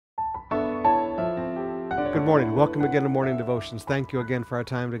Good morning. Welcome again to Morning Devotions. Thank you again for our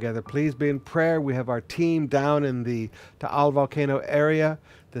time together. Please be in prayer. We have our team down in the Taal Volcano area.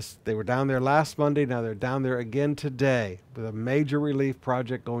 They were down there last Monday. Now they're down there again today with a major relief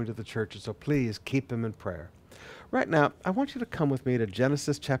project going to the churches. So please keep them in prayer. Right now, I want you to come with me to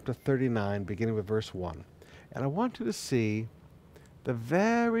Genesis chapter 39, beginning with verse 1. And I want you to see the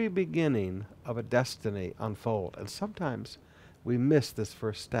very beginning of a destiny unfold. And sometimes we miss this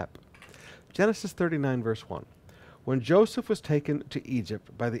first step. Genesis 39, verse 1. When Joseph was taken to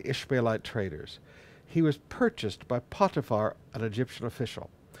Egypt by the Ishmaelite traders, he was purchased by Potiphar, an Egyptian official.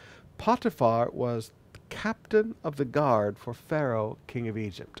 Potiphar was the captain of the guard for Pharaoh, king of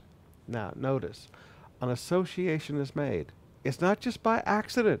Egypt. Now, notice, an association is made. It's not just by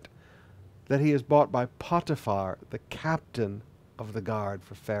accident that he is bought by Potiphar, the captain of the guard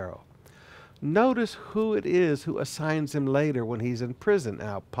for Pharaoh. Notice who it is who assigns him later when he's in prison.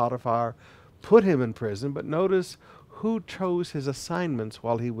 Now, Potiphar put him in prison, but notice who chose his assignments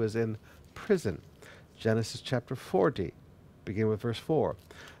while he was in prison. Genesis chapter 40, beginning with verse 4.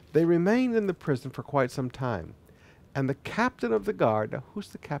 They remained in the prison for quite some time. And the captain of the guard, now who's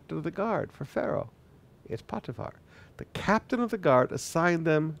the captain of the guard for Pharaoh? It's Potiphar. The captain of the guard assigned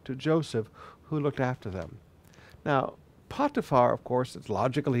them to Joseph, who looked after them. Now, Potiphar, of course, it's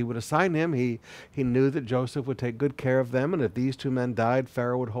logical he would assign him. He knew that Joseph would take good care of them, and if these two men died,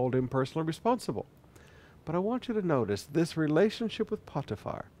 Pharaoh would hold him personally responsible. But I want you to notice this relationship with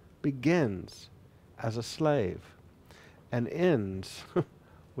Potiphar begins as a slave and ends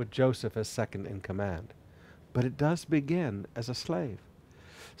with Joseph as second in command. But it does begin as a slave.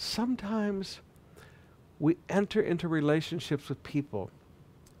 Sometimes we enter into relationships with people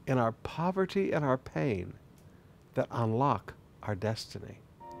in our poverty and our pain that unlock our destiny.